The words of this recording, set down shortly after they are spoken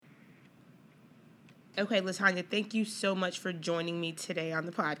Okay, Latanya, thank you so much for joining me today on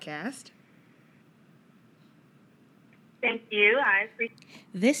the podcast. Thank you. I appreciate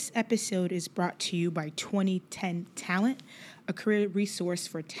This episode is brought to you by 2010 Talent, a career resource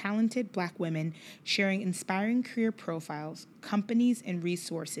for talented Black women sharing inspiring career profiles, companies, and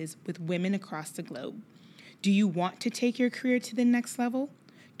resources with women across the globe. Do you want to take your career to the next level?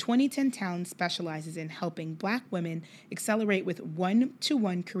 2010 Talent specializes in helping Black women accelerate with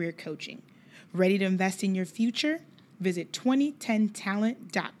one-to-one career coaching. Ready to invest in your future? Visit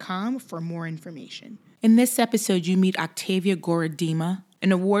 2010talent.com for more information. In this episode, you meet Octavia Goradima,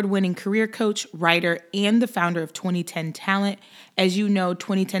 an award-winning career coach, writer, and the founder of 2010 Talent. As you know,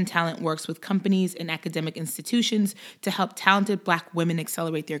 2010 Talent works with companies and academic institutions to help talented Black women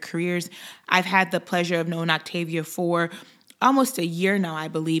accelerate their careers. I've had the pleasure of knowing Octavia for almost a year now, I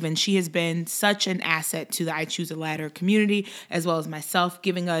believe, and she has been such an asset to the I Choose a Ladder community, as well as myself,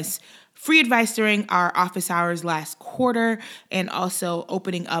 giving us free advice during our office hours last quarter, and also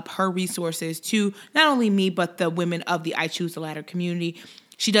opening up her resources to not only me, but the women of the I Choose a Ladder community.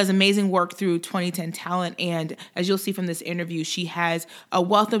 She does amazing work through 2010 Talent, and as you'll see from this interview, she has a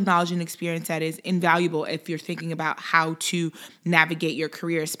wealth of knowledge and experience that is invaluable if you're thinking about how to navigate your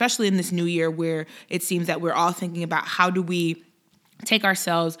career, especially in this new year where it seems that we're all thinking about how do we take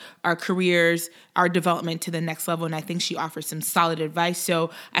ourselves, our careers, our development to the next level. And I think she offers some solid advice.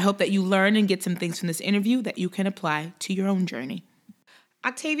 So I hope that you learn and get some things from this interview that you can apply to your own journey.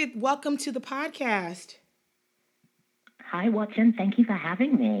 Octavia, welcome to the podcast. Hi, Watson. Thank you for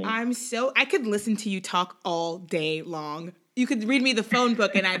having me. I could listen to you talk all day long. You could read me the phone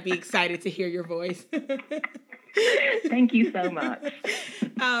book and I'd be excited to hear your voice. Thank you so much.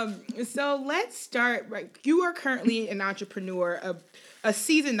 So let's start. Right, you are currently an entrepreneur, a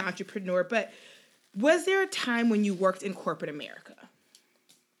seasoned entrepreneur, but was there a time when you worked in corporate America?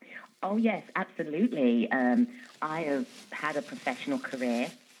 Oh, yes, absolutely. I have had a professional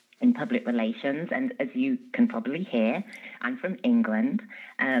career in public relations, and as you can probably hear, I'm from England,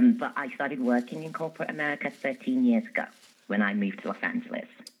 but I started working in corporate America 13 years ago when I moved to Los Angeles.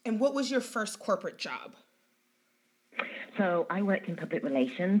 And what was your first corporate job? So I worked in public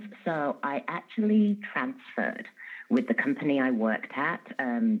relations, so I actually transferred with the company I worked at.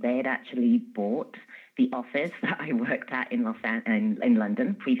 They had actually bought the office that I worked at in in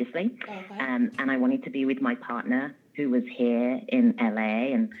London previously, Okay. And I wanted to be with my partner who was here in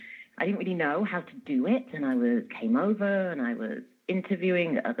LA, and I didn't really know how to do it, and came over and I was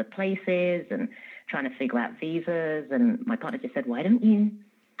interviewing at other places and trying to figure out visas, and my partner just said, "Why don't you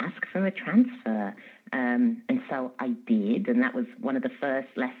ask for a transfer?" And so I did, and that was one of the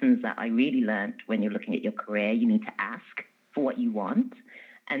first lessons that I really learned when you're looking at your career. You need to ask for what you want.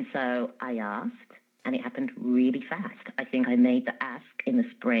 And so I asked, and it happened really fast. I think I made the ask in the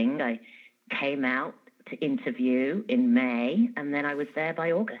spring. I came out to interview in May, and then I was there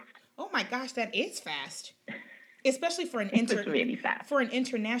by August. Oh my gosh, that is fast. Especially for It was really fast. For an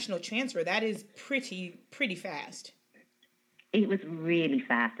international transfer, that is pretty fast. It was really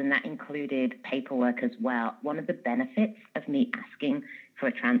fast, and that included paperwork as well. One of the benefits of me asking for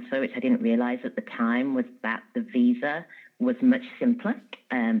a transfer, which I didn't realize at the time, was that the visa was much simpler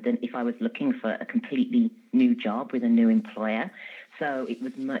than if I was looking for a completely new job with a new employer. So it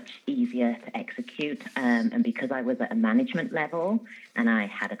was much easier to execute. And because I was at a management level and I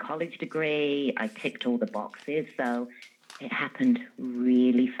had a college degree, I ticked all the boxes. So it happened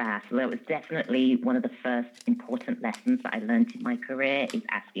really fast. So that was definitely one of the first important lessons that I learned in my career, is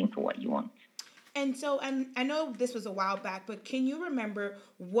asking for what you want. And so, and I know this was a while back, but can you remember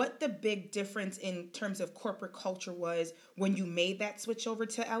what the big difference in terms of corporate culture was when you made that switch over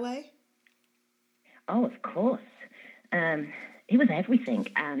to LA? Oh, of course. It was everything.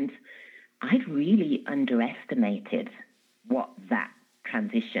 And I'd really underestimated what that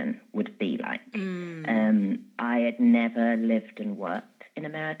transition would be like. I had never lived and worked in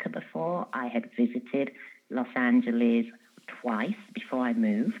America before. I had visited Los Angeles twice before I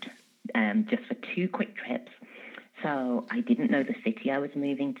moved, just for 2 quick trips. So I didn't know the city I was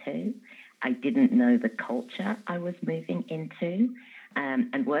moving to. I didn't know the culture I was moving into.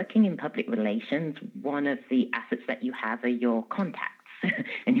 And working in public relations, one of the assets that you have are your contacts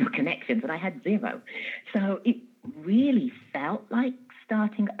and your connections, and I had zero. So it really felt like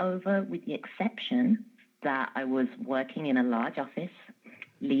starting over, with the exception that I was working in a large office,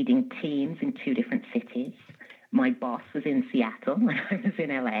 leading teams in 2 different cities. My boss was in Seattle and I was in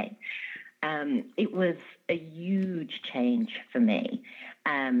LA. It was a huge change for me.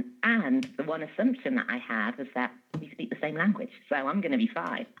 And the one assumption that I had was that we speak the same language, so I'm going to be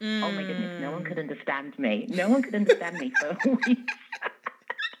fine. Oh my goodness, no one could understand me. No one could understand me for weeks.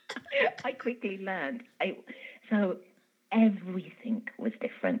 I quickly learned. So everything was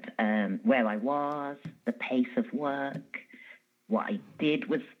different. Where I was, the pace of work, what I did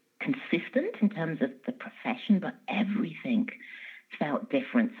was consistent in terms of the profession, but everything felt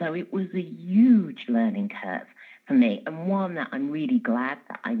different. So it was a huge learning curve for me, and one that I'm really glad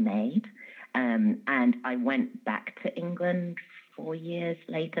that I made. And I went back to England 4 years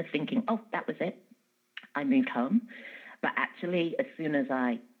later thinking, oh, that was it. I moved home. But actually, as soon as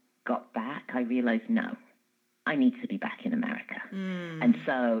I got back, I realized, no, I need to be back in America. And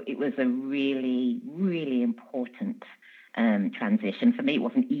so it was a really, really important transition. For me, it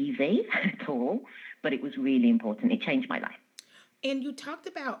wasn't easy at all, but it was really important. It changed my life. And you talked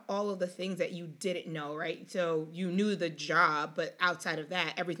about all of the things that you didn't know, right? So you knew the job, but outside of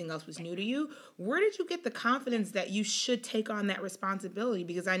that, everything else was new to you. Where did you get the confidence that you should take on that responsibility?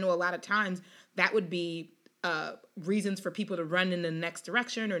 Because I know a lot of times that would be reasons for people to run in the next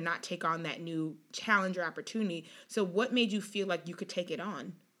direction or not take on that new challenge or opportunity. So what made you feel like you could take it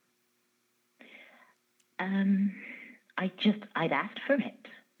on? I'd asked for it.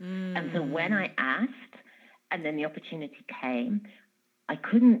 And so when I asked, and then the opportunity came, I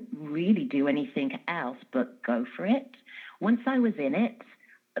couldn't really do anything else but go for it. Once I was in it,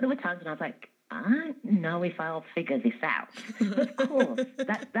 there were times when I was like, I don't know if I'll figure this out. Of course,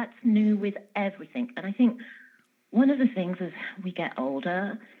 that's new with everything. And I think one of the things as we get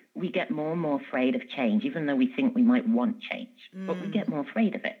older, we get more and more afraid of change, even though we think we might want change. But we get more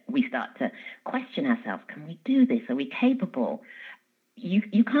afraid of it. We start to question ourselves, can we do this? Are we capable?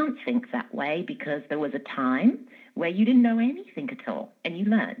 You can't think that way because there was a time where you didn't know anything at all, and you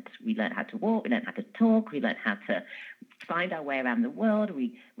learned. We learned how to walk, we learned how to talk, we learned how to find our way around the world.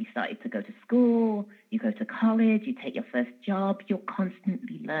 We started to go to school, you go to college, you take your first job, you're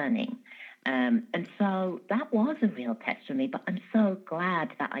constantly learning. And so that was a real test for me, but I'm so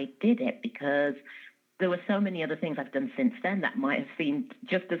glad that I did it because there were so many other things I've done since then that might have seemed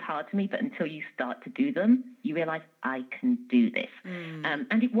just as hard to me, but until you start to do them, you realize I can do this.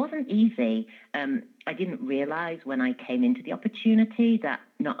 And it wasn't easy. I didn't realize when I came into the opportunity that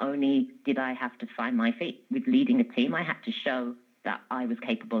not only did I have to find my feet with leading a team, I had to show that I was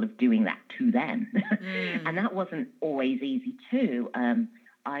capable of doing that to them. And that wasn't always easy too.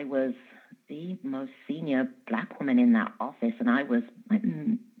 I was the most senior Black woman in that office, and I was like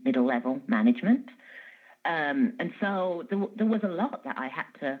middle-level management. And so there was a lot that I had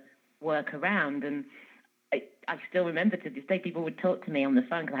to work around. And I still remember to this day, people would talk to me on the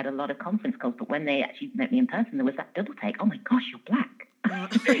phone because I had a lot of conference calls. But when they actually met me in person, there was that double take. Oh, my gosh, you're Black.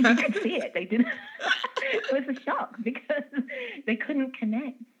 You could see it. They didn't. It was a shock because they couldn't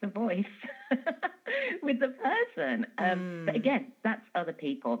connect the voice with the person. But again, that's other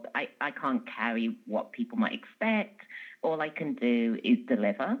people. I can't carry what people might expect. All I can do is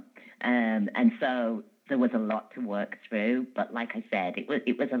deliver. And so there was a lot to work through, but like I said,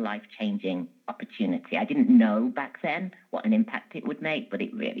 it was a life-changing opportunity. I didn't know back then what an impact it would make, but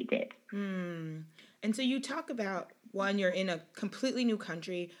it really did. And so you talk about, one, you're in a completely new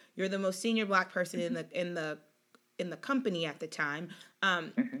country. You're the most senior Black person in the company at the time.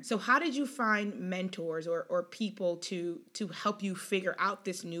 So how did you find mentors or people to help you figure out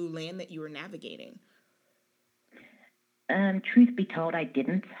this new land that you were navigating? Truth be told, I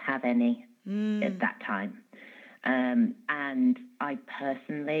didn't have any at that time. And I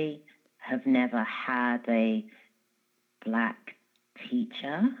personally have never had a Black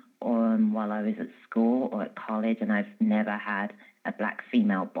teacher while I was at school or at college, and I've never had a Black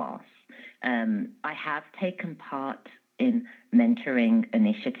female boss. I have taken part in mentoring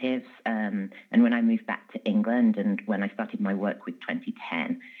initiatives, and when I moved back to England and when I started my work with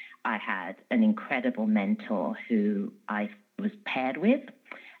 2010, I had an incredible mentor who I was paired with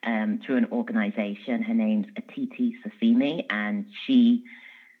through an organization. Her name's Atiti Sasimi, and she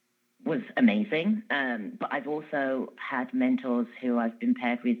was amazing. But I've also had mentors who I've been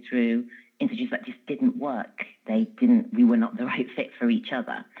paired with through interviews that just didn't work. We were not the right fit for each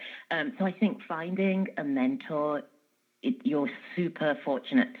other. So I think finding a mentor, you're super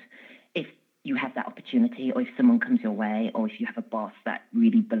fortunate if you have that opportunity, or if someone comes your way, or if you have a boss that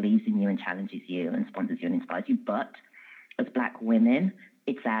really believes in you and challenges you and sponsors you and inspires you. But as Black women,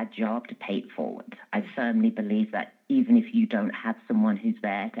 it's our job to pay it forward. I firmly believe that even if you don't have someone who's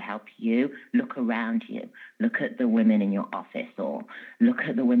there to help you, look around you. Look at the women in your office, or look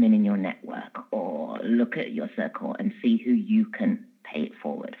at the women in your network, or look at your circle and see who you can pay it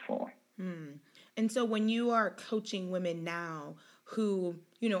forward for. And so when you are coaching women now who,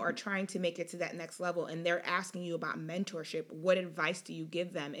 are trying to make it to that next level and they're asking you about mentorship, what advice do you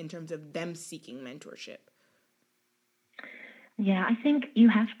give them in terms of them seeking mentorship? Yeah, I think you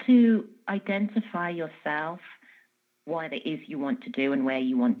have to identify yourself, what it is you want to do and where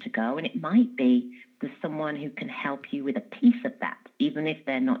you want to go. And it might be there's someone who can help you with a piece of that, even if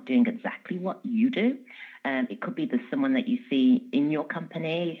they're not doing exactly what you do. It could be there's someone that you see in your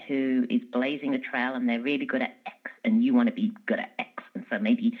company who is blazing a trail and they're really good at X and you want to be good at X. And so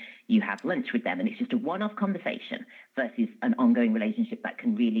maybe you have lunch with them and it's just a one-off conversation versus an ongoing relationship that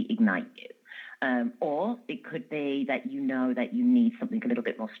can really ignite you. Or it could be that you know that you need something a little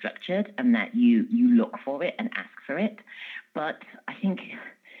bit more structured and that you look for it and ask for it. But I think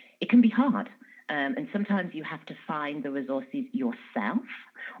it can be hard. And sometimes you have to find the resources yourself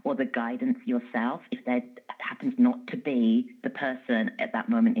or the guidance yourself if there happens not to be the person at that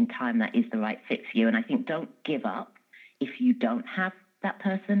moment in time that is the right fit for you. And I think don't give up if you don't have that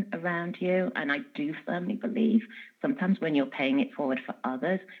person around you. And I do firmly believe sometimes when you're paying it forward for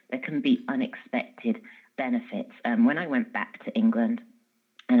others, there can be unexpected benefits. When I went back to England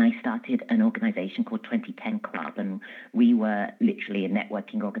and I started an organization called 2010 Club, and we were literally a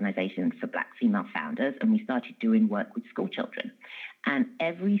networking organization for Black female founders, and we started doing work with school children. And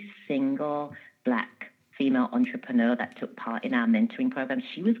every single Black female entrepreneur that took part in our mentoring program,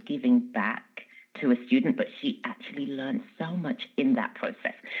 she was giving back to a student, but she actually learned so much in that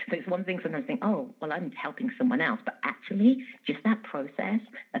process. So it's one thing sometimes to think, oh, well, I'm helping someone else, but actually just that process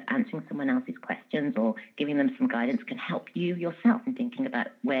of answering someone else's questions or giving them some guidance can help you yourself in thinking about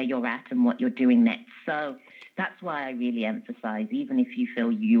where you're at and what you're doing next. So that's why I really emphasize, even if you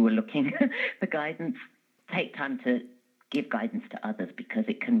feel you were looking for guidance, take time to give guidance to others because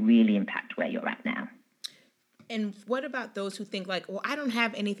it can really impact where you're at now. And what about those who think like, well, I don't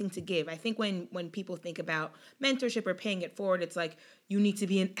have anything to give? I think when people think about mentorship or paying it forward, it's like you need to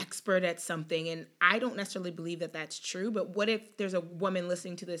be an expert at something. And I don't necessarily believe that that's true. But what if there's a woman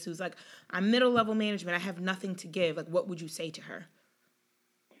listening to this who's like, I'm middle level management, I have nothing to give. Like, what would you say to her?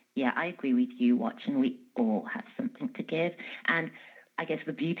 Yeah, I agree with you, Watson. We all have something to give. And I guess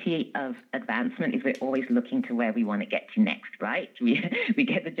the beauty of advancement is we're always looking to where we want to get to next, right? We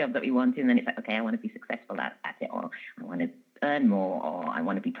get the job that we want, and then it's like, okay, I want to be successful at it, or I want to earn more, or I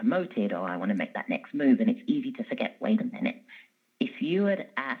want to be promoted, or I want to make that next move. And it's easy to forget, wait a minute. If you had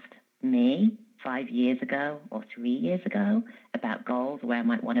asked me 5 years ago or 3 years ago about goals, where I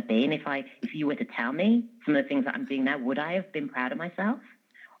might want to be, and if you were to tell me some of the things that I'm doing now, would I have been proud of myself?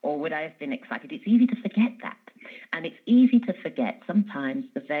 Or would I have been excited? It's easy to forget that. And it's easy to forget sometimes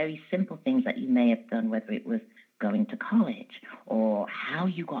the very simple things that you may have done, whether it was going to college or how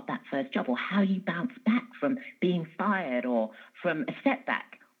you got that first job or how you bounced back from being fired or from a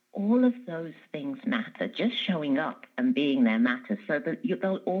setback. All of those things matter. Just showing up and being there matters. So that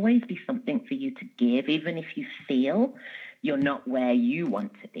there'll always be something for you to give, even if you feel you're not where you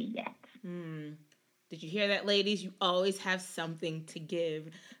want to be yet. Did you hear that, ladies? You always have something to give.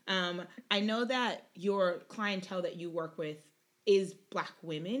 I know that your clientele that you work with is Black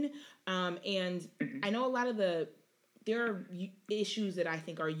women. And I know a lot of there are issues that I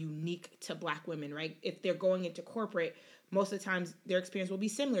think are unique to Black women, right? If they're going into corporate, most of the times their experience will be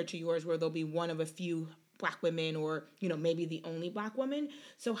similar to yours, where they'll be one of a few Black women or, maybe the only Black woman.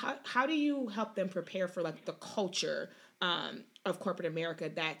 So how do you help them prepare for like the culture of corporate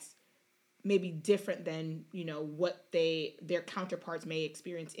America that's maybe different than, what their counterparts may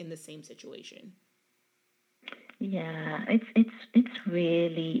experience in the same situation? Yeah, it's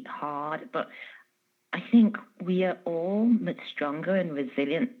really hard, but I think we are all much stronger and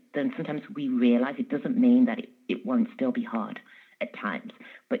resilient than sometimes we realize. It doesn't mean that it won't still be hard at times,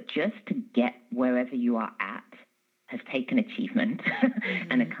 but just to get wherever you are at has taken achievement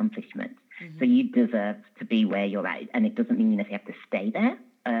and accomplishment. So you deserve to be where you're at, and it doesn't mean that you have to stay there.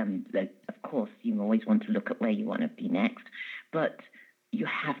 Of course, you always want to look at where you want to be next, but you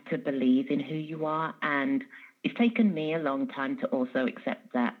have to believe in who you are. And it's taken me a long time to also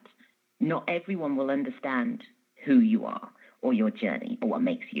accept that not everyone will understand who you are or your journey or what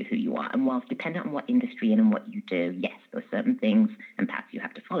makes you who you are. And whilst dependent on what industry and what you do, yes, there are certain things and paths you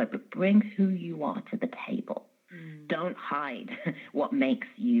have to follow, but bring who you are to the table. Don't hide what makes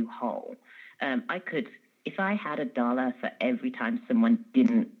you whole. If I had $1 for every time someone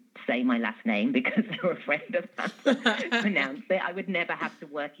didn't say my last name because they were afraid of how to pronounce it, I would never have to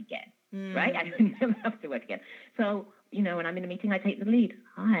work again, right? I would never have to work again. So, when I'm in a meeting, I take the lead.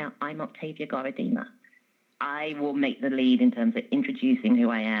 Hi, I'm Octavia Gorodima. I will make the lead in terms of introducing who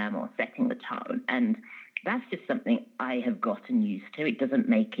I am or setting the tone. And that's just something I have gotten used to. It doesn't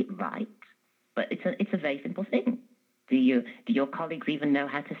make it right, but it's a very simple thing. Do your colleagues even know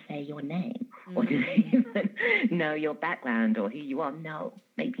how to say your name? Or do they even know your background or who you are? No,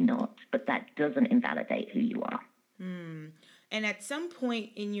 maybe not. But that doesn't invalidate who you are. And at some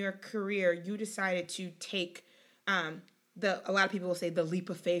point in your career, you decided to take a lot of people will say the leap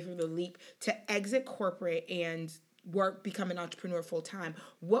of faith or the leap to exit corporate and become an entrepreneur full time.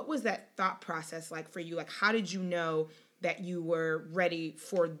 What was that thought process like for you? Like, how did you know that you were ready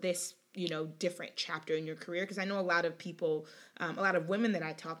for this, different chapter in your career? Because I know a lot of people, a lot of women that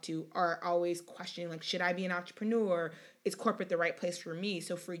I talk to are always questioning, like, should I be an entrepreneur? Is corporate the right place for me?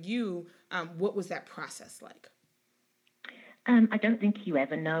 So for you, what was that process like? I don't think you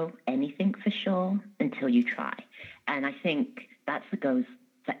ever know anything for sure until you try. And I think that's what goes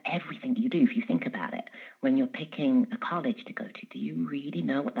for everything you do, if you think about it. When you're picking a college to go to, do you really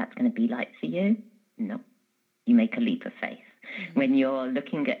know what that's going to be like for you? No. You make a leap of faith. Mm-hmm. When you're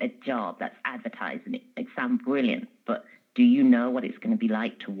looking at a job that's advertised and it sounds brilliant, but do you know what it's going to be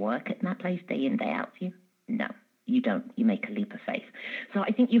like to work at that place day in, day out for you? No, you don't. You make a leap of faith. So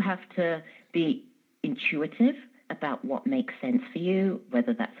I think you have to be intuitive about what makes sense for you,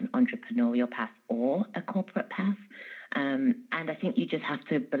 whether that's an entrepreneurial path or a corporate path. And I think you just have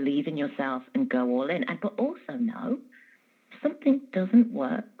to believe in yourself and go all in. But also know if something doesn't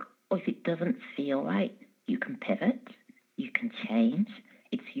work or if it doesn't feel right, you can pivot, you can change.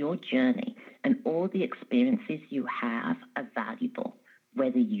 It's your journey. And all the experiences you have are valuable,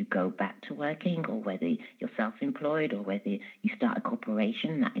 whether you go back to working or whether you're self-employed or whether you start a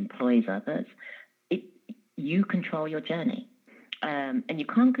corporation that employs others. You control your journey. And you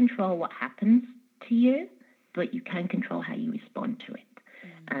can't control what happens to you, but you can control how you respond to it.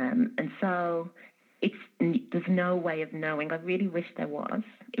 And so there's no way of knowing. I really wish there was.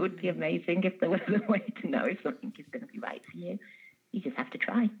 It would be amazing if there was a way to know if something is going to be right for you. You just have to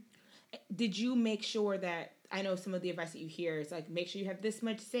try. Did you make sure that, I know some of the advice that you hear is like, make sure you have this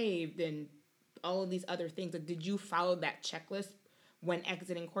much saved and all of these other things. Like, did you follow that checklist when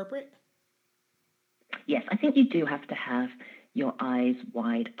exiting corporate? Yes, I think you do have to have your eyes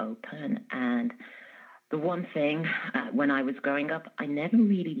wide open. And the one thing, when I was growing up, I never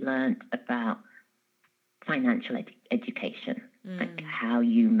really learned about financial education, like how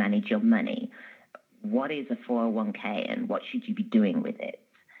you manage your money. What is a 401k and what should you be doing with it?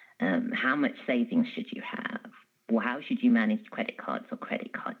 How much savings should you have? Well, how should you manage credit cards or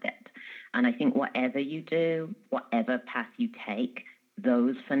credit card debt? And I think whatever you do, whatever path you take,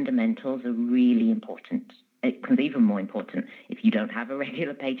 those fundamentals are really important. It can be even more important if you don't have a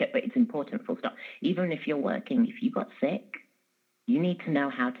regular paycheck, but it's important full stop. Even if you're working, if you got sick, you need to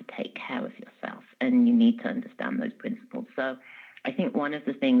know how to take care of yourself and you need to understand those principles. So I think one of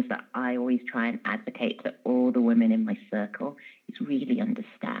the things that I always try and advocate to all the women in my circle is really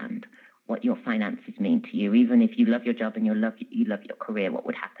understand what your finances mean to you. Even if you love your job and you love your career, what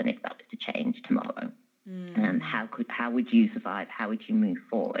would happen if that was to change tomorrow? How would you survive? How would you move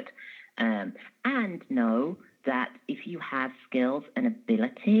forward? And know that if you have skills and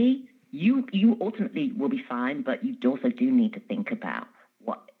ability, you ultimately will be fine, but you also do need to think about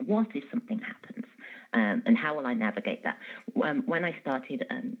what if something happens, and how will I navigate that? When I started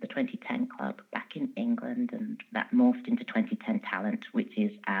the 2010 Club back in England, and that morphed into 2010 Talent, which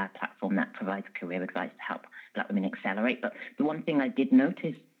is our platform that provides career advice to help Black women accelerate. But the one thing I did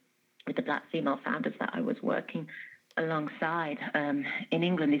notice with the Black female founders that I was working alongside in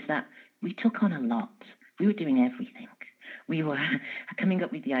England is that we took on a lot. We were doing everything. We were coming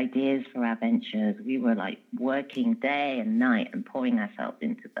up with the ideas for our ventures. We were like working day and night and pouring ourselves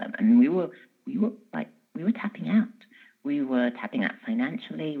into them. And we were tapping out. We were tapping out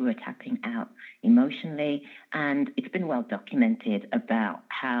financially. We were tapping out emotionally. And it's been well documented about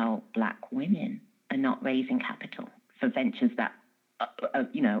how Black women are not raising capital for ventures that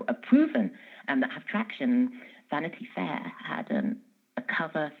are proven and that have traction. Vanity Fair had a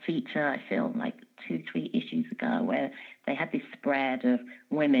cover feature, I feel like 2-3 issues ago, where they had this spread of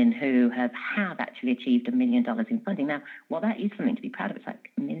women who have actually achieved $1 million in funding. Now, while that is something to be proud of, it's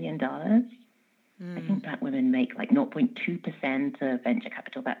like $1 million. I think Black women make like 0.2% of venture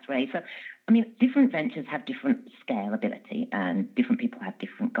capital that's raised. So, I mean, different ventures have different scalability and different people have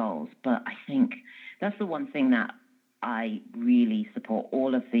different goals. But I think that's the one thing that I really support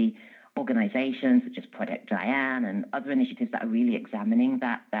all of the organizations such as Project Diane and other initiatives that are really examining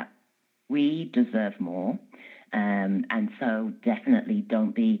that we deserve more. And so definitely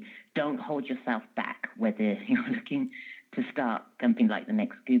don't hold yourself back, whether you're looking to start something like the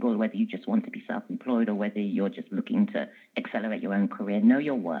next Google, whether you just want to be self-employed or whether you're just looking to accelerate your own career. Know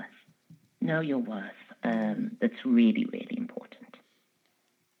your worth. Know your worth. That's really, really important.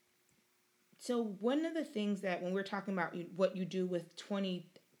 So one of the things that when we're talking about what you do with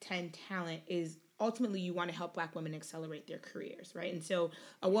 2010 Talent is ultimately you want to help Black women accelerate their careers, right? And so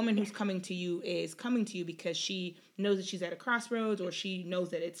a woman who's coming to you is coming to you because she knows that she's at a crossroads, or she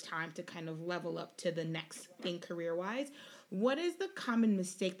knows that it's time to kind of level up to the next thing career-wise. What is the common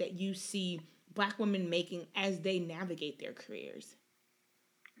mistake that you see Black women making as they navigate their careers?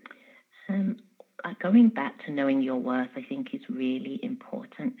 Going back to knowing your worth, I think is really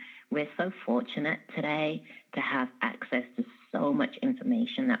important. We're so fortunate today to have access to so much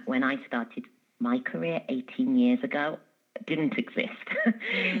information that when I started my career 18 years ago, it didn't exist.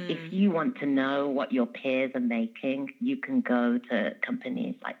 If you want to know what your peers are making, you can go to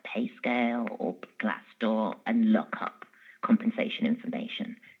companies like PayScale or Glassdoor and look up compensation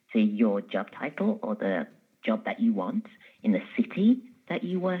information to your job title or the job that you want in the city that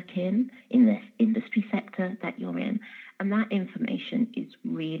you work in the industry sector that you're in. And that information is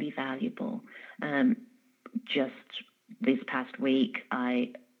really valuable. Just this past week,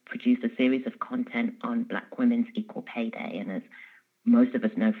 I produced a series of content on Black women's equal pay day. And as most of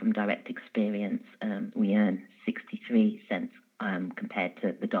us know from direct experience, we earn 63 cents compared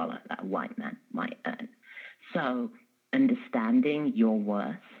to the dollar that a white man might earn. So understanding your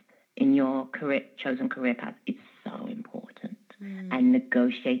worth in your chosen career path is so important. And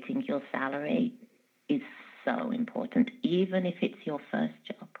negotiating your salary is so important, even if it's your first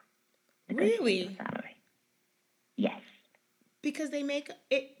job. Really? Your salary. Yes. Because they make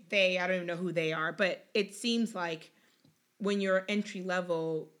it, I don't even know who they are, but it seems like when you're entry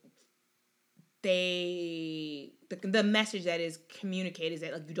level, the message that is communicated is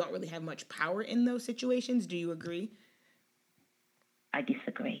that like you don't really have much power in those situations. Do you agree? I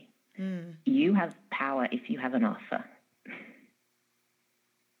disagree. You have power if you have an offer.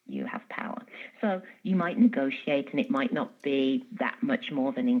 You have power. So you might negotiate and it might not be that much more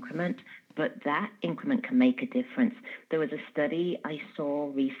of an increment, but that increment can make a difference. There was a study I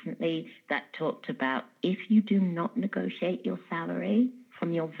saw recently that talked about if you do not negotiate your salary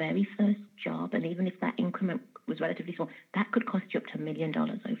from your very first job, and even if that increment was relatively small, that could cost you up to $1 million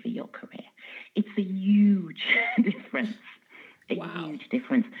over your career. It's a huge difference. Huge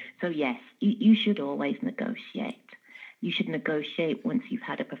difference. So yes, you should always negotiate. You should negotiate once you've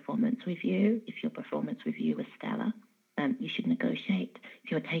had a performance review. If your performance review was stellar, you should negotiate. If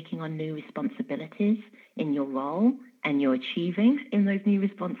you're taking on new responsibilities in your role and you're achieving in those new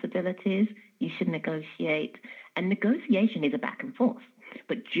responsibilities, you should negotiate. And negotiation is a back and forth.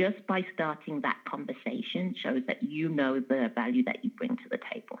 But just by starting that conversation shows that you know the value that you bring to the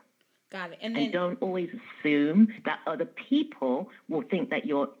table. Got it. And don't always assume that other people will think that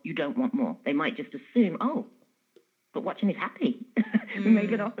you don't want more. They might just assume, but Watson is happy. We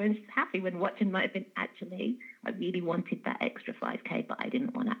made an offer and she's happy, when Watson might have been, actually, I really wanted that extra $5K, but I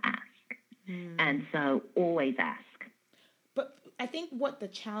didn't want to ask. And so always ask. But I think what the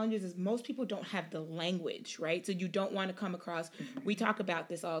challenge is most people don't have the language, right? So you don't want to come across, we talk about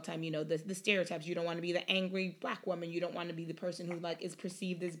this all the time, the stereotypes. You don't want to be the angry Black woman. You don't want to be the person who is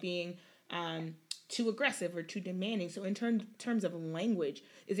perceived as being too aggressive or too demanding. So in terms of language,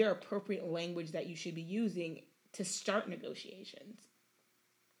 is there appropriate language that you should be using to start negotiations?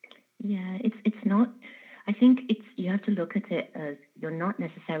 Yeah, it's not. I think you have to look at it as you're not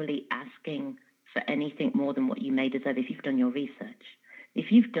necessarily asking for anything more than what you may deserve if you've done your research. If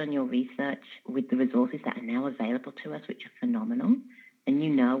you've done your research with the resources that are now available to us, which are phenomenal, and you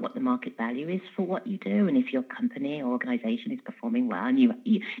know what the market value is for what you do, and if your company or organization is performing well, and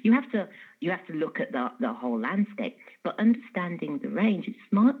you have to look at the whole landscape. But understanding the range, it's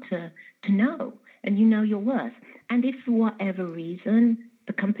smart to know, and you know your worth. And if for whatever reason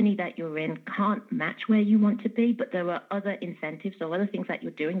the company that you're in can't match where you want to be, but there are other incentives or other things that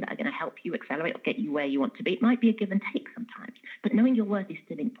you're doing that are going to help you accelerate or get you where you want to be, it might be a give and take sometimes. But knowing your worth is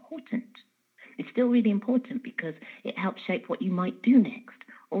still important. It's still really important because it helps shape what you might do next.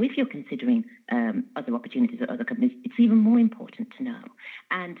 Or if you're considering other opportunities at other companies, it's even more important to know.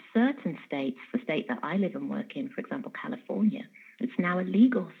 And certain states, the state that I live and work in, for example, California, it's now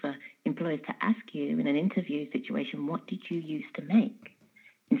illegal for employers to ask you in an interview situation, what did you used to make?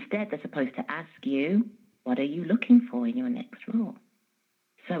 Instead, they're supposed to ask you, what are you looking for in your next role?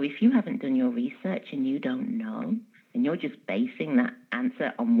 So if you haven't done your research and you don't know, and you're just basing that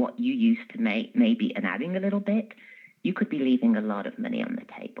answer on what you used to make, maybe, and adding a little bit, you could be leaving a lot of money on the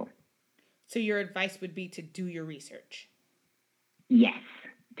table. So your advice would be to do your research? Yes,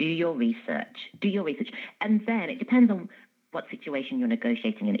 do your research. Do your research. And then it depends on what situation you're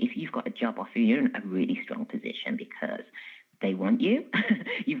negotiating in. If you've got a job offer, you're in a really strong position because they want you.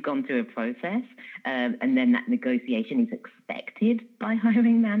 You've gone through a process, and then that negotiation is expected by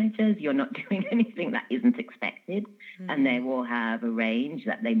hiring managers. You're not doing anything that isn't expected, and they will have a range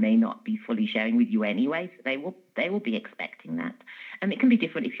that they may not be fully sharing with you anyway. So they will be expecting that. And it can be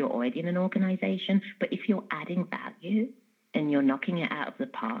different if you're already in an organization, but if you're adding value and you're knocking it out of the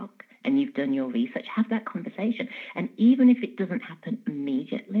park and you've done your research, have that conversation. And even if it doesn't happen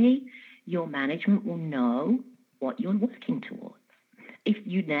immediately, your management will know what you're working towards. If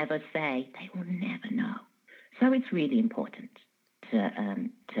you never say, they will never know. So it's really important to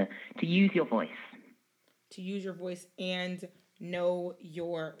use your voice. To use your voice and know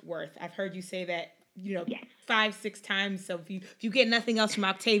your worth. I've heard you say that, Yes. 5-6 times. So if you get nothing else from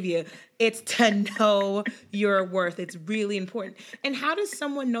Octavia, it's to know your worth. It's really important. And how does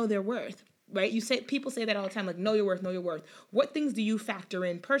someone know their worth? Right? People say that all the time, like, know your worth, know your worth. What things do you factor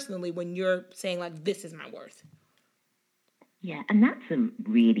in personally when you're saying, like, this is my worth? Yeah, and that's a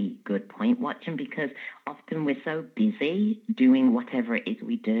really good point, Watson, because often we're so busy doing whatever it is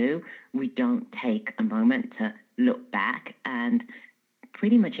we do, we don't take a moment to look back. And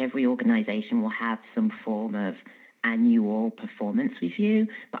pretty much every organization will have some form of annual performance review,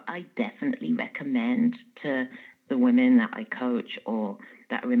 but I definitely recommend to the women that I coach or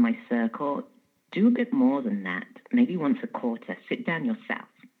that are in my circle, do a bit more than that. Maybe once a quarter, sit down yourself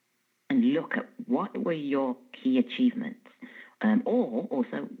and look at what were your key achievements. Or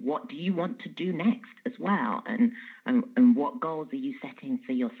also, what do you want to do next as well? And what goals are you setting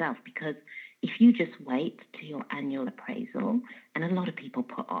for yourself? Because if you just wait to your annual appraisal, and a lot of people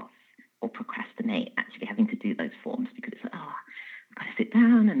put off or procrastinate actually having to do those forms because it's like, I've got to sit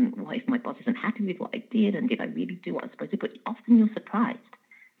down, and what if my boss isn't happy with what I did, and did I really do what I was supposed to? But often you're surprised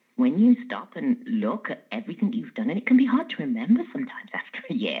when you stop and look at everything you've done, and it can be hard to remember sometimes after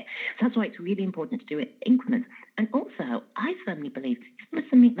a year. So that's why it's really important to do it in increments. And also, I firmly believe if there was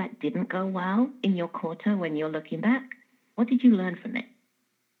something that didn't go well in your quarter when you're looking back, what did you learn from it?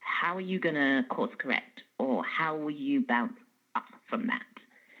 How are you going to course correct? Or how will you bounce up from that?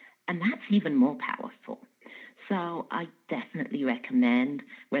 And that's even more powerful. So I definitely recommend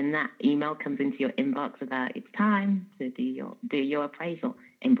when that email comes into your inbox about it's time to do your appraisal,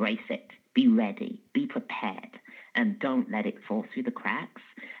 embrace it, be ready, be prepared, and don't let it fall through the cracks.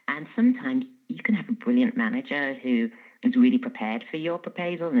 And sometimes you can have a brilliant manager who is really prepared for your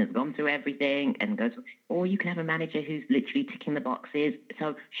proposal and has gone through everything and goes, or you can have a manager who's literally ticking the boxes.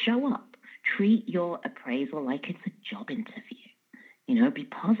 So show up, treat your appraisal like it's a job interview. Be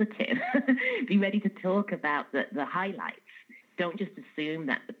positive, be ready to talk about the highlights. Don't just assume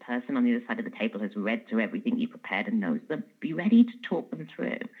that the person on the other side of the table has read through everything you prepared and knows them. Be ready to talk them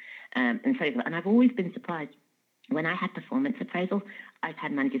through. And I've always been surprised when I had performance appraisals. I've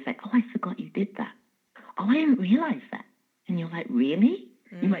had managers say, I forgot you did that. Oh, I didn't realize that. And you're like, really?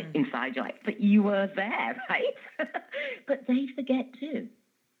 You might inside, you're like, but you were there, right? But they forget too.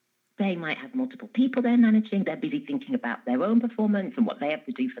 They might have multiple people they're managing. They're busy thinking about their own performance and what they have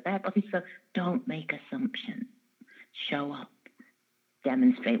to do for their bosses. So don't make assumptions. Show up.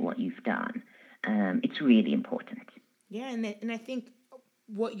 Demonstrate what you've done. It's really important. Yeah, and I think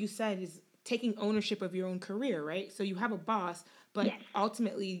what you said is taking ownership of your own career, right? So you have a boss, but yes,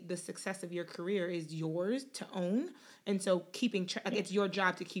 ultimately the success of your career is yours to own. And so keeping track, it's your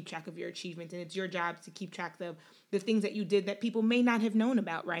job to keep track of your achievements, and it's your job to keep track of the things that you did that people may not have known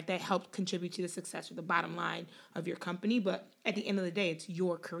about, right? That helped contribute to the success or the bottom line of your company. But at the end of the day, it's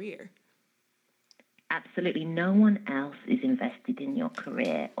your career. Absolutely. No one else is invested in your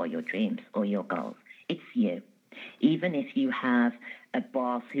career or your dreams or your goals. It's you. Even if you have a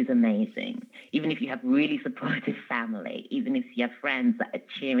boss who's amazing, even if you have really supportive family, even if you have friends that are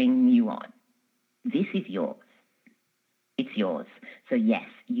cheering you on, this is yours. It's yours. So yes,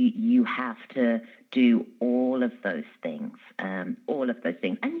 you have to do all of those things, and you have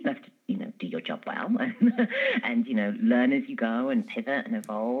to, do your job well, and learn as you go and pivot and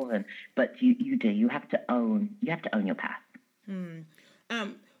evolve. But you have to own your path.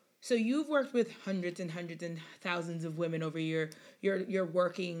 So you've worked with hundreds and thousands of women over your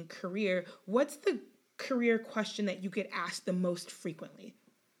working career. What's the career question that you get asked the most frequently?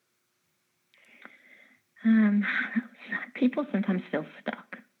 People sometimes feel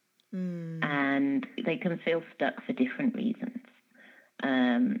stuck, and they can feel stuck for different reasons.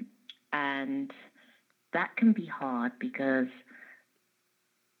 And that can be hard because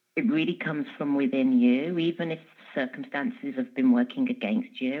it really comes from within you, even if circumstances have been working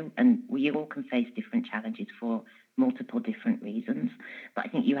against you, and we all can face different challenges for multiple different reasons. But I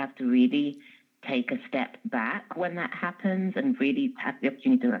think you have to really take a step back when that happens and really have the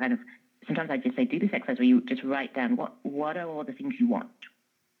opportunity to kind of sometimes I just say, do this exercise where you just write down what are all the things you want,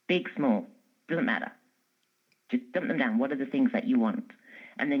 big, small, doesn't matter. Just dump them down. What are the things that you want?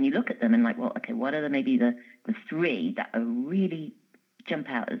 And then you look at them and like, well, okay, what are maybe the three that are really jump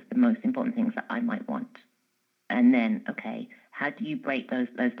out as the most important things that I might want? And then, okay, how do you break those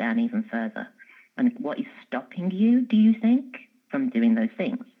down even further? And what is stopping you, do you think, from doing those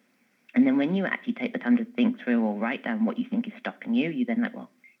things? And then when you actually take the time to think through or write down what you think is stopping you, you then like, well,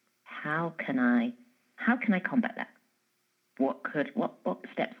 how can I combat that? What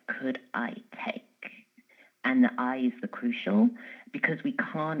steps could I take? And the I is the crucial, because we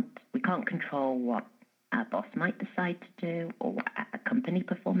can't control what our boss might decide to do or what our company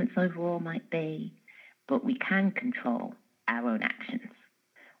performance overall might be, but we can control our own actions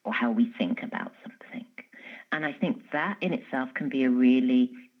or how we think about something. And I think that in itself can be a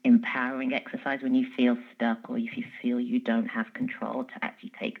really empowering exercise when you feel stuck or if you feel you don't have control, to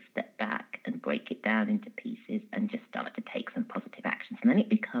actually take a step back and break it down into pieces and just start to take some positive actions. And then it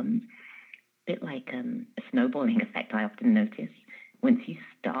becomes a bit like a snowballing effect, I often notice. Once you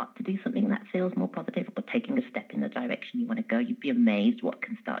start to do something that feels more positive or taking a step in the direction you want to go, you'd be amazed what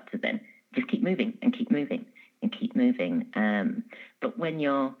can start to then just keep moving and keep moving and keep moving. But when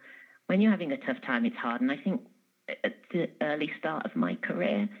you're having a tough time, it's hard. And I think at the early start of my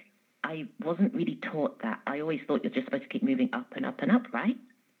career, I wasn't really taught that. I always thought you're just supposed to keep moving up and up and up, right?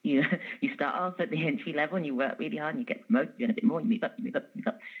 You start off at the entry level and you work really hard and you get promoted, you earn a bit more, you move up, you move up, you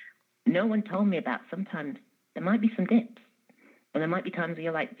move up. No one told me about sometimes there might be some dips. And there might be times where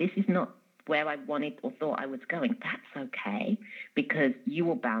you're like, this is not where I wanted or thought I was going. That's okay, because you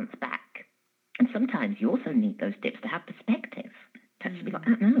will bounce back. And sometimes you also need those dips to have perspective. To actually be like,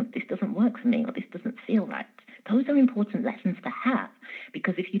 oh, no, this doesn't work for me, or this doesn't feel right. Those are important lessons to have,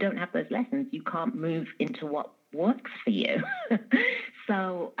 because if you don't have those lessons, you can't move into what works for you.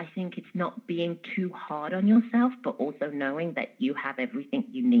 So I think it's not being too hard on yourself, but also knowing that you have everything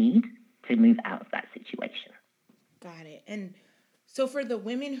you need to move out of that situation. Got it. And so for the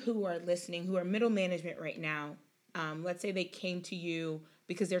women who are listening, who are middle management right now, let's say they came to you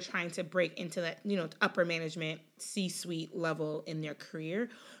because they're trying to break into that, upper management, C-suite level in their career.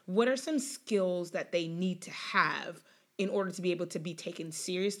 What are some skills that they need to have in order to be able to be taken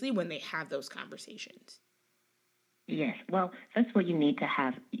seriously when they have those conversations? Yes. Well, first of all, you need to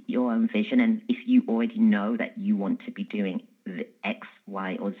have your own vision. And if you already know that you want to be doing the X,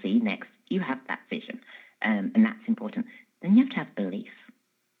 Y, or Z next, you have that vision. And that's important. Then you have to have belief,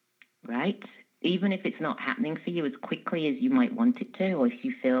 right? Even if it's not happening for you as quickly as you might want it to, or if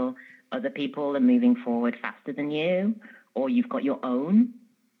you feel other people are moving forward faster than you, or you've got your own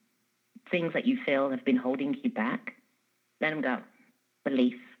things that you feel have been holding you back, let them go.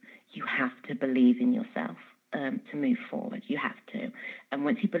 Belief. You have to believe in yourself to move forward. You have to. And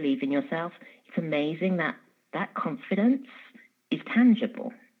once you believe in yourself, it's amazing that that confidence is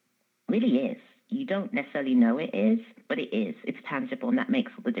tangible. It really is. You don't necessarily know it is, but it is. It's tangible, and that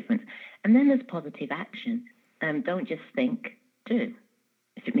makes all the difference. And then there's positive action. Don't just think, do.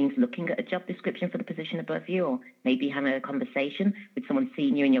 If it means looking at a job description for the position above you, or maybe having a conversation with someone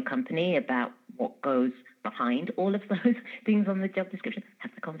senior in your company about what goes behind all of those things on the job description,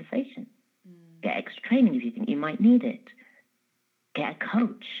 have the conversation. Get extra training if you think you might need it. Get a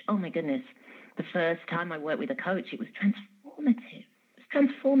coach. Oh, my goodness. The first time I worked with a coach, it was transformative.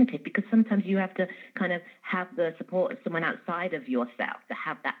 Transformative, because sometimes you have to kind of have the support of someone outside of yourself to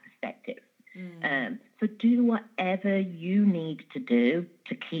have that perspective. So do whatever you need to do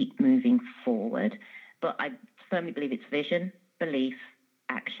to keep moving forward. But I firmly believe it's vision, belief,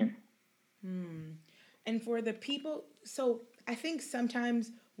 action. And for the people, so I think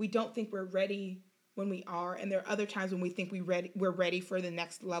sometimes we don't think we're ready when we are, and there are other times when we think we're ready for the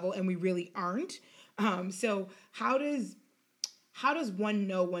next level and we really aren't. So how does one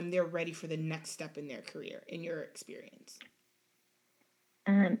know when they're ready for the next step in their career, in your experience?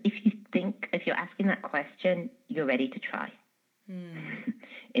 If you're asking that question, you're ready to try.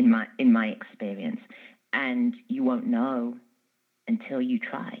 In my experience, and you won't know until you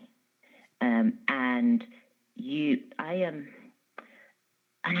try. And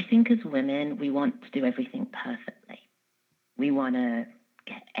I think as women, we want to do everything perfectly. We want to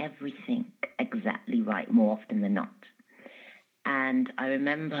get everything exactly right more often than not. And I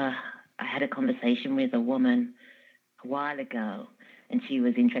remember I had a conversation with a woman a while ago, and she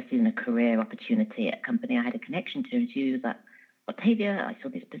was interested in a career opportunity at a company I had a connection to. And she was like, Octavia, I saw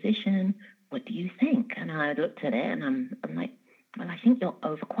this position. What do you think? And I looked at it, and I'm like, well, I think you're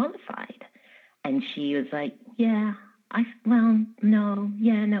overqualified. And she was like, no, I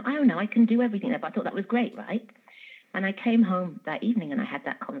don't know. I can do everything there, but I thought that was great, right? And I came home that evening and I had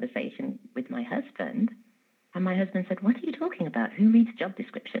that conversation with my husband. And my husband said, "What are you talking about? Who reads job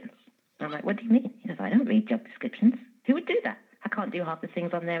descriptions?" And I'm like, "What do you mean?" He goes, "I don't read job descriptions. Who would do that? I can't do half the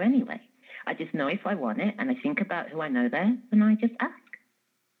things on there anyway. I just know if I want it and I think about who I know there, and I just ask."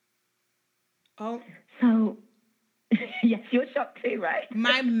 Oh. So, yes, you're shocked too, right?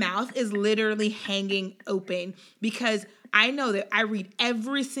 My mouth is literally hanging open because I know that I read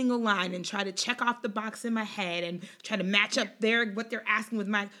every single line and try to check off the box in my head and try to match up what they're asking with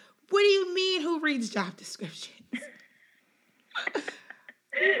my. What do you mean? Who reads job descriptions?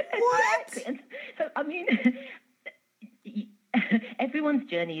 What? Exactly. So, I mean, everyone's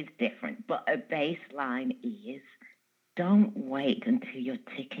journey is different, but a baseline is don't wait until you're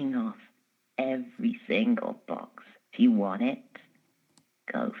ticking off every single box. If you want it,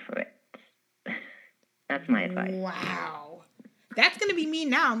 go for it. That's my advice. Wow. That's going to be me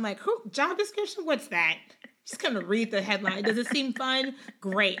now. I'm like, who? Job description? What's that? Just going to read the headline. Does it seem fun?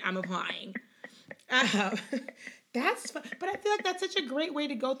 Great. I'm applying. That's fun. But I feel like that's such a great way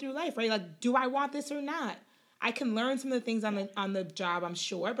to go through life, right? Like, do I want this or not? I can learn some of the things on the job, I'm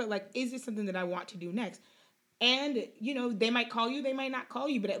sure, but like, is this something that I want to do next? And, you know, they might call you, they might not call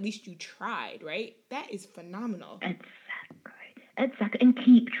you, but at least you tried, right? That is phenomenal. Exactly. And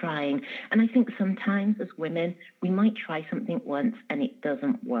keep trying. And I think sometimes as women, we might try something once and it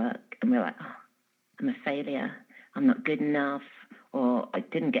doesn't work. And we're like, oh, I'm a failure. I'm not good enough. Or I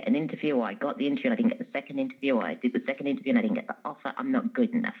didn't get an interview, or I got the interview and I didn't get the second interview, or I did the second interview and I didn't get the offer. I'm not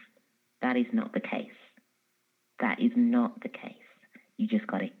good enough. That is not the case. That is not the case. You just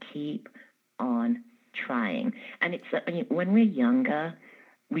got to keep on trying. And it's when we're younger,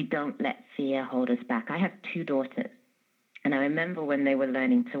 we don't let fear hold us back. I have 2 daughters, and I remember when they were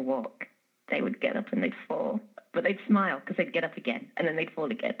learning to walk, they would get up and they'd fall, but they'd smile because they'd get up again, and then they'd fall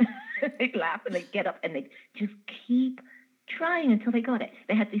again. They'd laugh and they'd get up, and they'd just keep trying until they got it.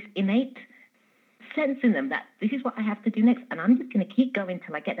 They had this innate sense in them that this is what I have to do next, and I'm just going to keep going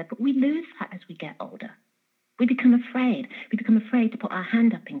till I get there. But we lose that as we get older. We become afraid. We become afraid to put our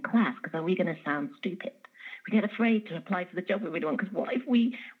hand up in class because are we going to sound stupid? We get afraid to apply for the job we really want because what if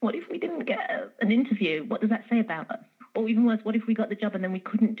we didn't get an interview? What does that say about us? Or even worse, what if we got the job and then we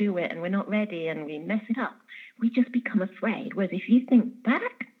couldn't do it and we're not ready and we mess it up? We just become afraid. Whereas if you think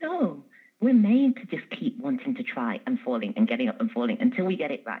back, no, we're made to just keep wanting to try and falling and getting up and falling until we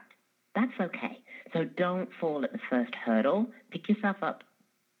get it right. That's okay. So don't fall at the first hurdle. Pick yourself up,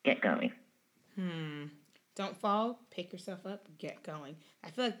 get going. Don't fall, pick yourself up, get going. I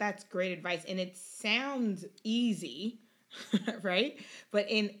feel like that's great advice. And it sounds easy, right? But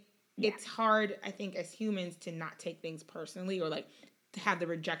it's hard, I think, as humans to not take things personally or like to have the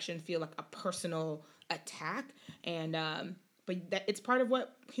rejection feel like a personal attack. And but it's part of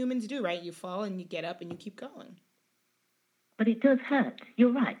what humans do, right? You fall and you get up and you keep going. But it does hurt.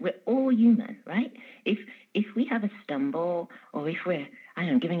 You're right. We're all human, right? If we have a stumble, or if we're,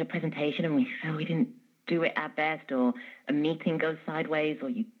 giving a presentation and we feel we didn't do it our best, or a meeting goes sideways, or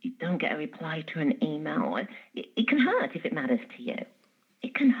you don't get a reply to an email, it can hurt if it matters to you.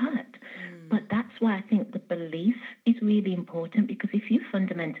 It can hurt. But that's why I think the belief is really important, because if you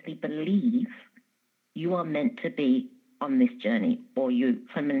fundamentally believe you are meant to be on this journey, or you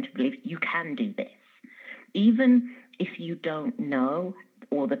fundamentally believe you can do this, even if you don't know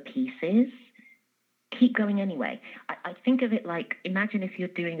all the pieces, keep going anyway. I think of it like, imagine if you're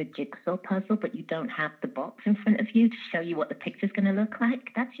doing a jigsaw puzzle, but you don't have the box in front of you to show you what the picture's going to look like.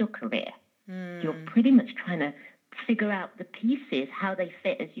 That's your career. You're pretty much trying to figure out the pieces, how they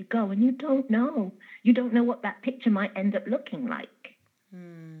fit as you go, and you don't know. You don't know what that picture might end up looking like.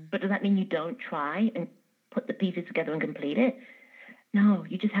 But does that mean you don't try and put the pieces together and complete it? No,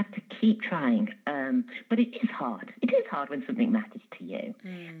 you just have to keep trying. But it is hard. It is hard when something matters to you.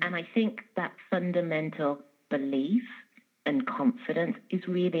 And I think that fundamental belief and confidence is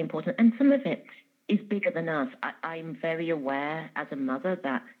really important. And some of it is bigger than us. I'm very aware as a mother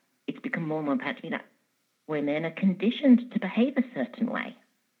that it's become more and more apparent to me that women are conditioned to behave a certain way,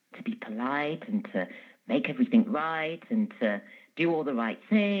 to be polite and to make everything right and to do all the right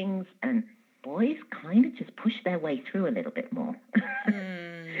things. And boys kind of just push their way through a little bit more.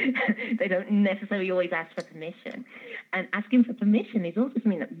 They don't necessarily always ask for permission. And asking for permission is also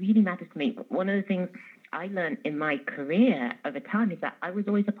something that really matters to me. One of the things I learned in my career over time is that I was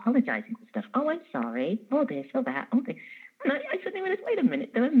always apologizing for stuff. Oh, I'm sorry. Oh, this, oh, that, oh, this. And I suddenly realized, wait a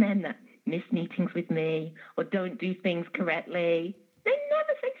minute, there are men that miss meetings with me or don't do things correctly. They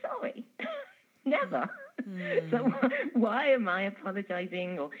never say sorry. Never. So why am I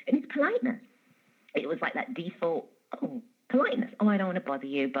apologizing? And it's politeness. It was like that default, politeness. Oh, I don't want to bother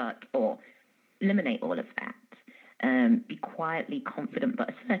you, or eliminate all of that. be quietly confident but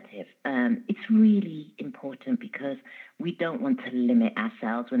assertive. It's really important because we don't want to limit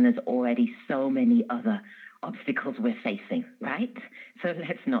ourselves when there's already so many other obstacles we're facing, right? So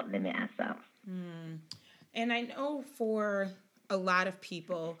let's not limit ourselves. And I know for a lot of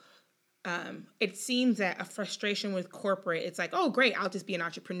people, it seems that a frustration with corporate, it's like, oh, great, I'll just be an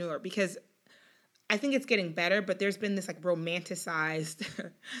entrepreneur, because I think it's getting better, but there's been this like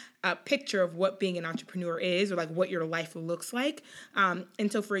romanticized picture of what being an entrepreneur is, or like what your life looks like. And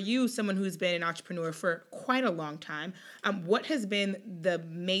so for you, someone who's been an entrepreneur for quite a long time, what has been the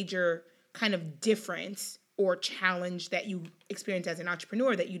major kind of difference or challenge that you experienced as an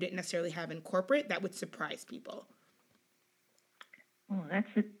entrepreneur that you didn't necessarily have in corporate that would surprise people? Oh, that's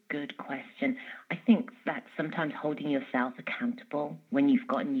a good question. I think that sometimes holding yourself accountable when you've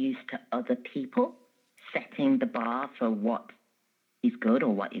gotten used to other people setting the bar for what is good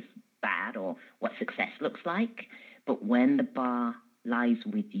or what is bad or what success looks like. But when the bar lies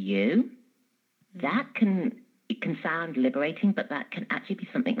with you, it can sound liberating, but that can actually be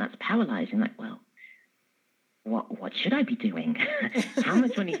something that's paralyzing. Like, well, what should I be doing? How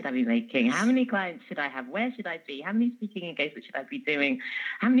much money should I be making? How many clients should I have? Where should I be? How many speaking engagements should I be doing?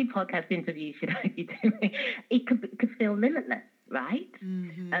 How many podcast interviews should I be doing? It could feel limitless, right?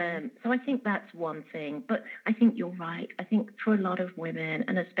 So I think that's one thing. But I think you're right. I think for a lot of women,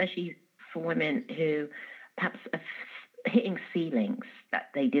 and especially for women who perhaps are hitting ceilings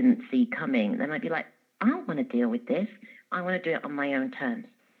that they didn't see coming, they might be like, I don't want to deal with this. I want to do it on my own terms.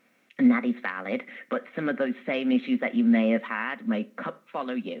 And that is valid, but some of those same issues that you may have had may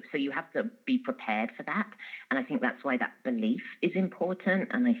follow you. So you have to be prepared for that. And I think that's why that belief is important.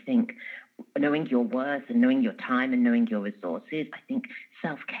 And I think knowing your worth and knowing your time and knowing your resources, I think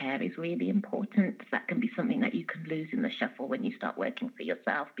self-care is really important. That can be something that you can lose in the shuffle when you start working for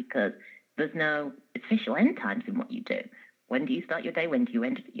yourself, because there's no official end times in what you do. When do you start your day? When do you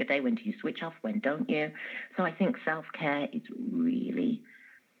end your day? When do you switch off? When don't you? So I think self-care is really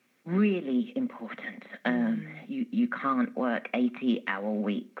important. You can't work 80-hour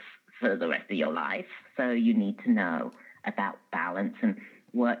weeks for the rest of your life. So you need to know about balance, and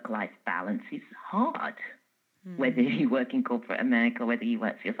work-life balance is hard. Whether you work in corporate America, whether you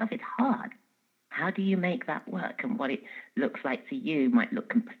work for yourself, it's hard. How do you make that work? And what it looks like for you might look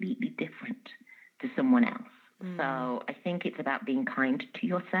completely different to someone else. So I think it's about being kind to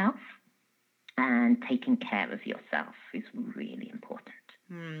yourself, and taking care of yourself is really important.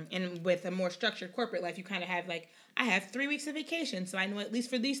 And with a more structured corporate life, you kind of have like, I have 3 weeks of vacation, so I know at least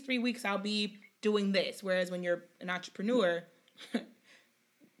for these 3 weeks I'll be doing this. Whereas when you're an entrepreneur,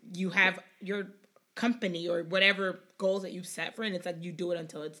 you have your company or whatever goals that you set for, and it's like you do it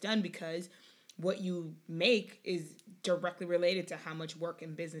until it's done, because what you make is directly related to how much work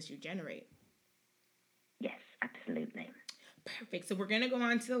and business you generate. Yes, absolutely. Perfect. So we're going to go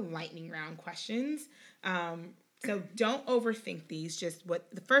on to the lightning round questions. So don't overthink these. Just what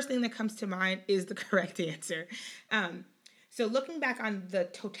the first thing that comes to mind is the correct answer. So looking back on the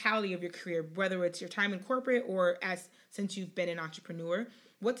totality of your career, whether it's your time in corporate or since you've been an entrepreneur,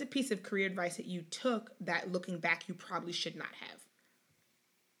 what's a piece of career advice that you took that looking back you probably should not have?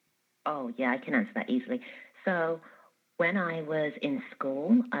 Oh, yeah, I can answer that easily. So when I was in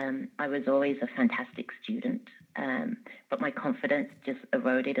school, I was always a fantastic student, but my confidence just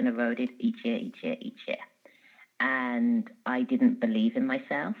eroded each year. And I didn't believe in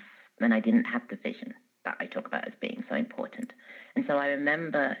myself, and I didn't have the vision that I talk about as being so important. And so I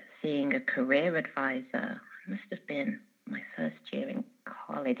remember seeing a career advisor, must have been my first year in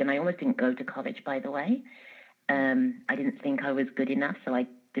college, and I almost didn't go to college, by the way. I didn't think I was good enough, so I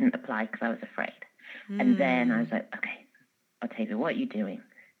didn't apply because I was afraid. And then I was like, okay, Octavia, what are you doing?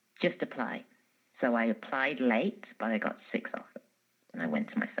 Just apply. So I applied late, but I got 6 offers, and I went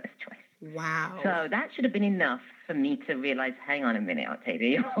to my first choice. Wow. So that should have been enough for me to realize, hang on a minute, Octavia,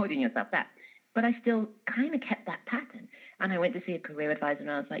 you're holding yourself back. But I still kind of kept that pattern. And I went to see a career advisor,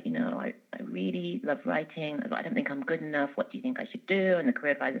 and I was like, I really love writing. I don't think I'm good enough. What do you think I should do? And the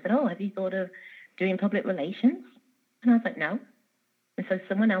career advisor said, oh, have you thought of doing public relations? And I was like, no. And so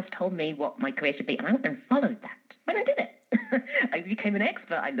someone else told me what my career should be, and I went and followed that. And I did it. I became an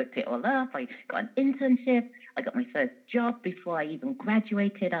expert. I looked it all up. I got an internship. I got my first job before I even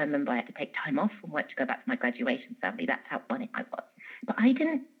graduated. I remember I had to take time off from work to go back to my graduation ceremony. That's how on it I was. But I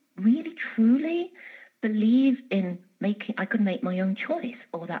didn't really, truly believe in I could make my own choice,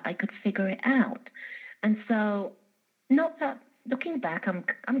 or that I could figure it out. And so, not that, looking back,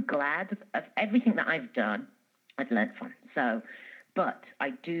 I'm glad of everything that I've done, I've learned from. So, but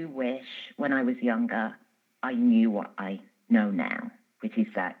I do wish when I was younger, I knew what I know now, which is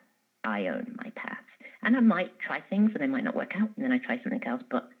that I own my path. And I might try things and they might not work out, and then I try something else,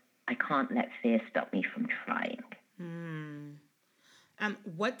 but I can't let fear stop me from trying.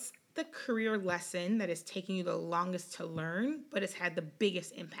 What's the career lesson that is taking you the longest to learn, but has had the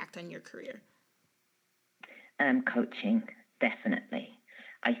biggest impact on your career? Coaching, definitely.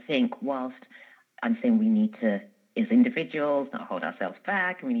 I think whilst I'm saying we need to, as individuals, not hold ourselves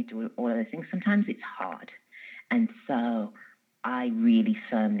back, and we need to do all of those things, sometimes it's hard. And so I really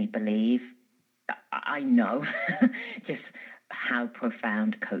firmly believe, I know just how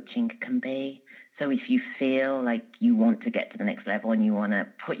profound coaching can be. So if you feel like you want to get to the next level and you want to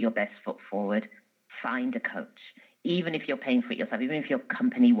put your best foot forward, find a coach. Even if you're paying for it yourself, even if your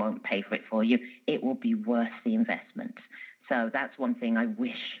company won't pay for it for you, it will be worth the investment. So that's one thing I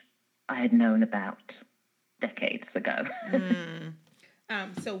wish I had known about decades ago.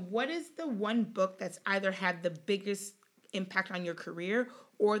 So what is the one book that's either had the biggest impact on your career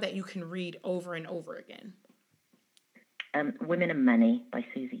or that you can read over and over again? Women and Money by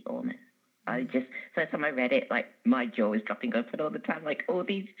Susie Orman. First time I read it, like my jaw was dropping open all the time, like all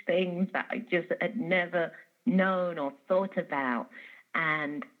these things that I just had never known or thought about.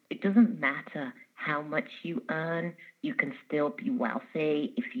 And it doesn't matter how much you earn, you can still be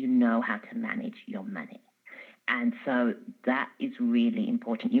wealthy if you know how to manage your money. And so that is really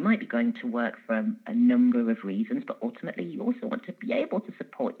important. You might be going to work for a number of reasons, but ultimately you also want to be able to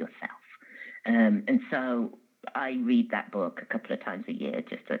support yourself. And so I read that book a couple of times a year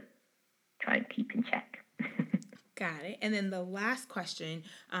just to try and keep in check. Got it. And then the last question,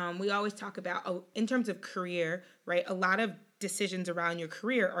 we always talk about, in terms of career, right? A lot of decisions around your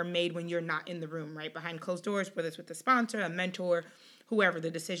career are made when you're not in the room, right? Behind closed doors, whether it's with a sponsor, a mentor, whoever the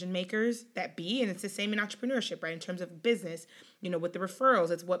decision makers that be. And it's the same in entrepreneurship, right? In terms of business, with the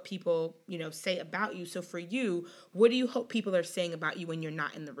referrals, it's what people, say about you. So for you, what do you hope people are saying about you when you're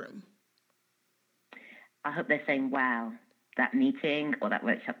not in the room? I hope they're saying, wow, that meeting or that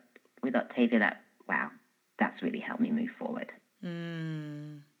workshop with Octavia, that's really helped me move forward.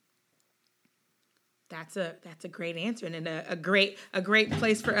 That's a great answer and a great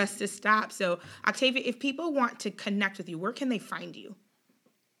place for us to stop. So Octavia, if people want to connect with you, where can they find you?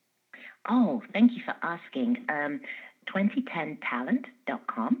 Oh, thank you for asking.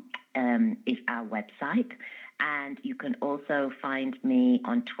 2010talent.com is our website. And you can also find me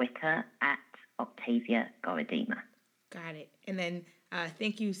on Twitter at Octavia Gorodima. Got it. And then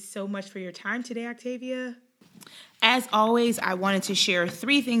thank you so much for your time today, Octavia. As always, I wanted to share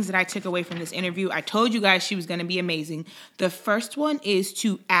 3 things that I took away from this interview. I told you guys she was going to be amazing. The first one is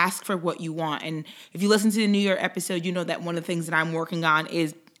to ask for what you want. And if you listen to the New Year episode, you know that one of the things that I'm working on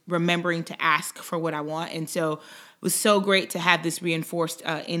is remembering to ask for what I want. And so it was so great to have this reinforced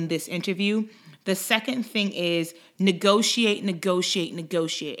in this interview. The second thing is negotiate. And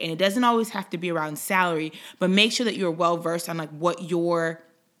it doesn't always have to be around salary, but make sure that you're well-versed on what your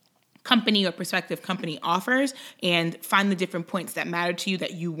company or prospective company offers and find the different points that matter to you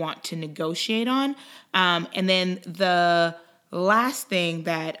that you want to negotiate on. And then the last thing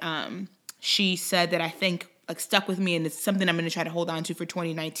that she said that I think stuck with me, and it's something I'm going to try to hold on to for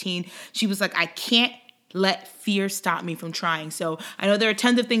 2019. She was like, I can't let fear stop me from trying. So I know there are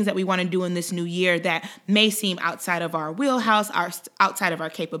tons of things that we want to do in this new year that may seem outside of our wheelhouse, outside of our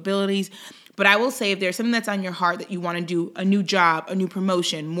capabilities. But I will say, if there's something that's on your heart that you want to do, a new job, a new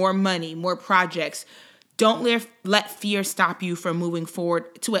promotion, more money, more projects, don't let fear stop you from moving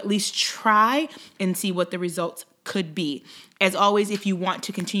forward to at least try and see what the results could be. As always, if you want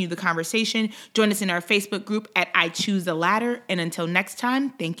to continue the conversation, join us in our Facebook group at I Choose the Ladder. And until next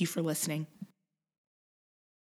time, thank you for listening.